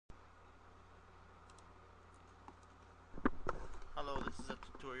Hello, this is a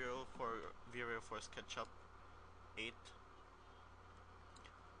tutorial for Vray for SketchUp 8.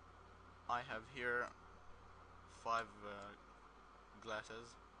 I have here 5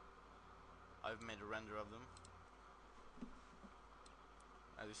 glasses. I've made a render of them.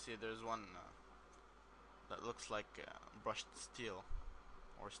 As you see, there's one that looks like brushed steel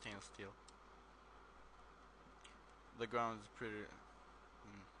or stainless steel. The ground is pretty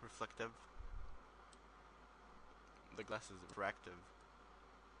reflective. The glass is refractive.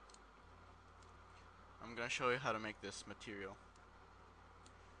 I'm gonna show you how to make this material.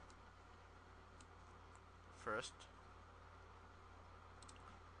 First,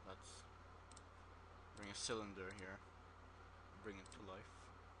 let's bring a cylinder here, bring it to life.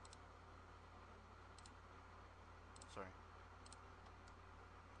 Sorry.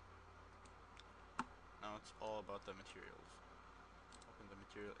 Now it's all about the materials. Open the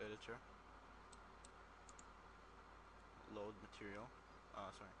material editor. Load material.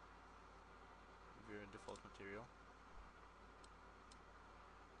 Sorry. View default material.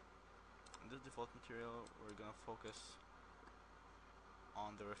 In this default material, we're gonna focus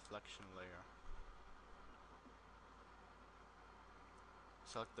on the reflection layer.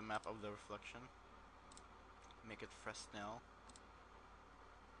 Select the map of the reflection. Make it Fresnel.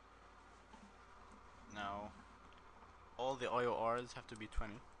 Now, all the IORs have to be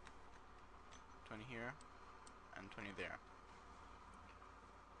 20. 20 here, and 20 there.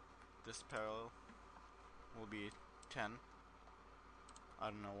 This parallel will be 10.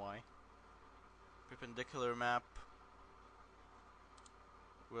 I don't know why. Perpendicular map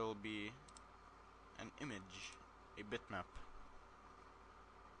will be an image, a bitmap.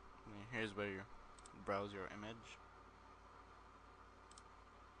 And here's where you browse your image.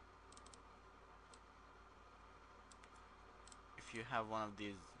 If you have one of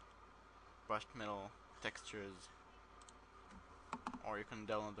these brushed metal textures, or you can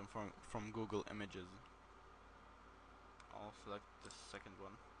download them from Google Images. I'll select this second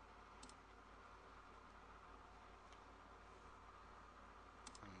one.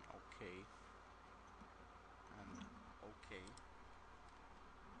 And OK. And OK.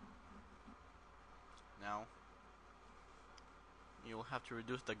 Now, you'll have to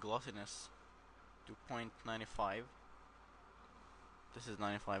reduce the glossiness to 0.95. This is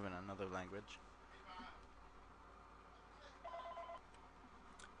 95 in another language.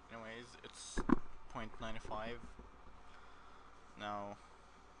 Anyways, it's 0.95. Now,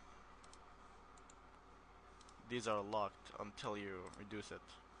 these are locked until you reduce it,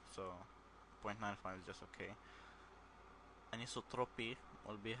 so 0.95 is just okay. Anisotropy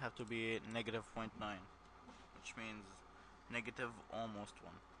will have to be negative 0.9, which means negative almost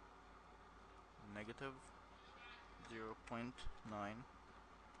 1. Negative 0.9.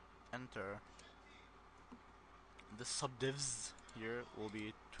 Enter. The subdivs here will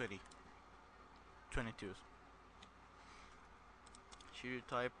be 20. 22. Shaded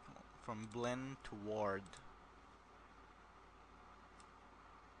type from blend to ward.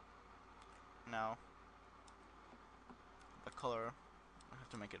 Now, the color, I have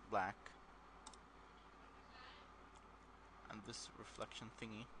to make it black. And this reflection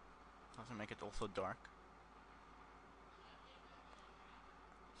thingy, I have to make it also dark.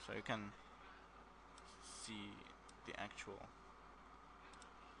 So you can see the actual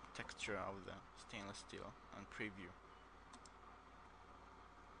texture of the stainless steel and preview.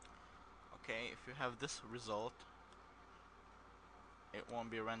 Okay, if you have this result, it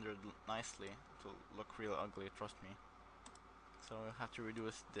won't be rendered nicely. It will look real ugly, trust me. So you'll have to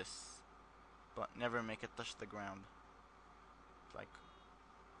reduce this, but never make it touch the ground. Like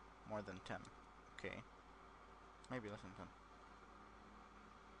more than 10. Okay, maybe less than 10.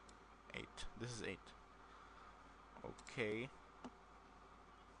 8. This is 8. Okay,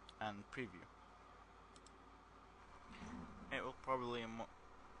 and preview. It will probably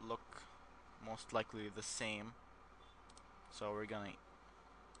look most likely the same, so we're gonna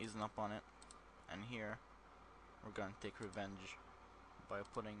ease up on it, and here we're gonna take revenge by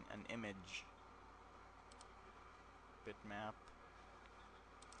putting an image bitmap.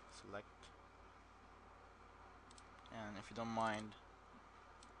 Select, and if you don't mind,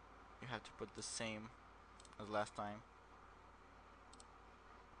 you have to put the same as last time.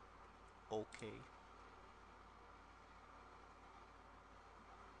 Okay.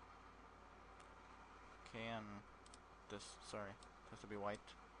 Okay, and this, sorry, it has to be white.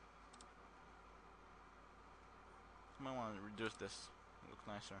 You might want to reduce this, look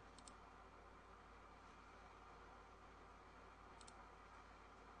nicer.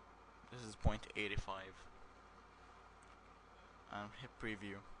 This is 0.85. And hit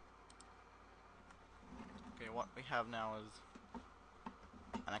preview. Okay, what we have now is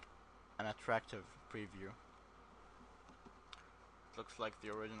an attractive preview. It looks like the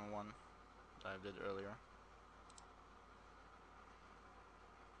original one that I did earlier.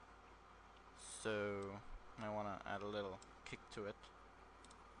 So I want to add a little kick to it.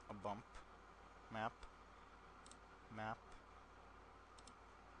 A bump. Map. Map.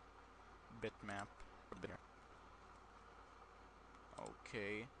 Bitmap.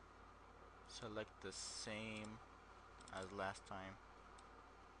 Okay. Select the same as last time.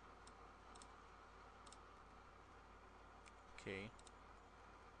 Okay.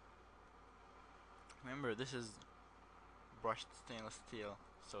 Remember, this is brushed stainless steel,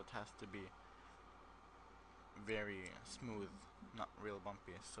 so it has to be very smooth, not real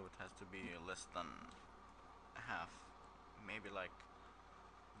bumpy, so it has to be less than half, maybe like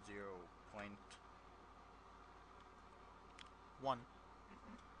 0.1.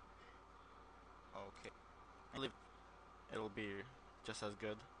 Okay, I believe it'll be just as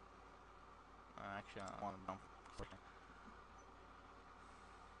good. Actually, I want to bump. I'm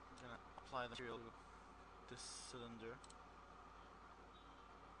gonna apply the material to this cylinder.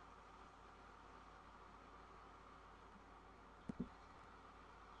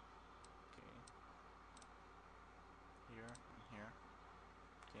 Okay, here and here.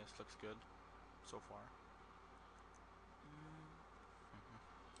 Okay, this looks good so far.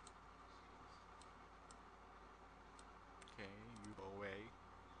 Okay, you go away.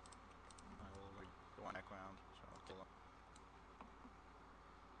 I will go on background, so I'll kill him.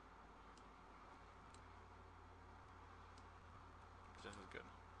 This is good.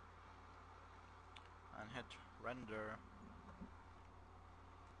 And hit render.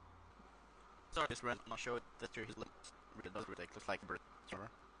 Sorry, this render not show it that your really does take. Looks like a bird.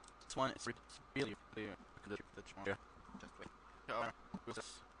 This one is really good. Yeah, just wait. Use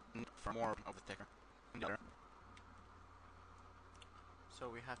this for more of the texture. So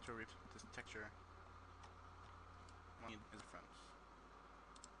we have to read this texture. We need is difference.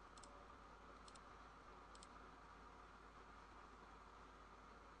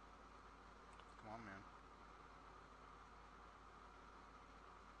 Come on, man.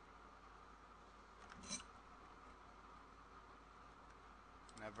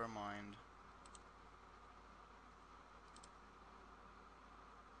 Never mind.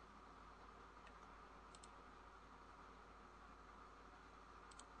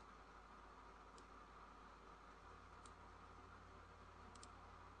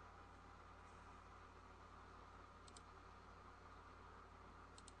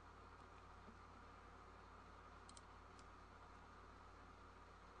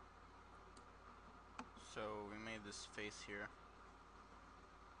 So we made this face here.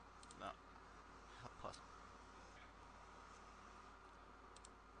 That help us.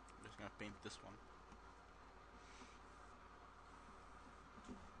 I'm just gonna paint this one.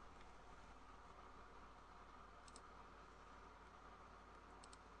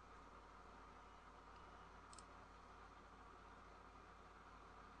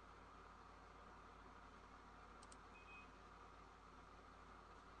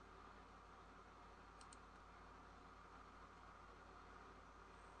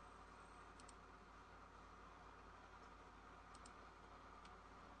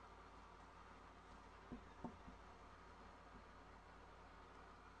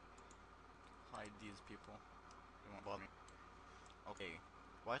 Hide these people. They won't bother me. Okay.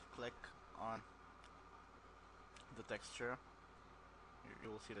 Right click on the texture. You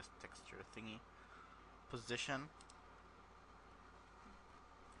will see this texture thingy. Position.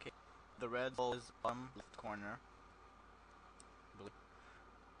 Okay. The red ball is bottom left corner.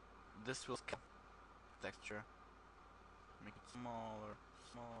 This will scale texture. Make it smaller,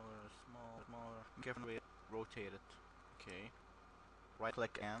 smaller, smaller, smaller. Carefully rotate it. Okay. Right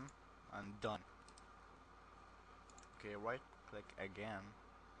click and done. Okay, right click again.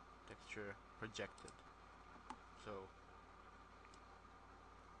 Texture projected. So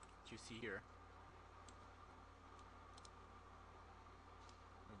what you see here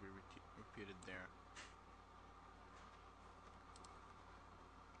will be repeated there.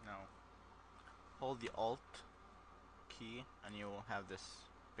 Now hold the Alt key and you will have this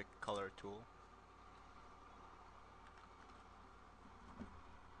pick color tool.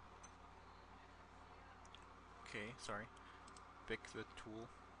 Okay, sorry. Pick the tool,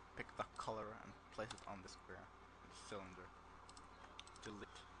 pick the color and place it on the square, the cylinder.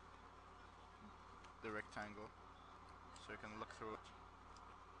 Delete the rectangle so you can look through it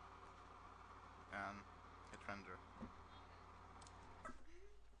and hit render.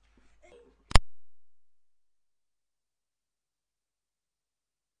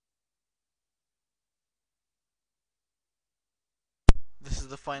 This is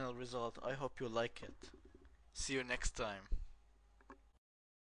the final result. I hope you like it. See you next time.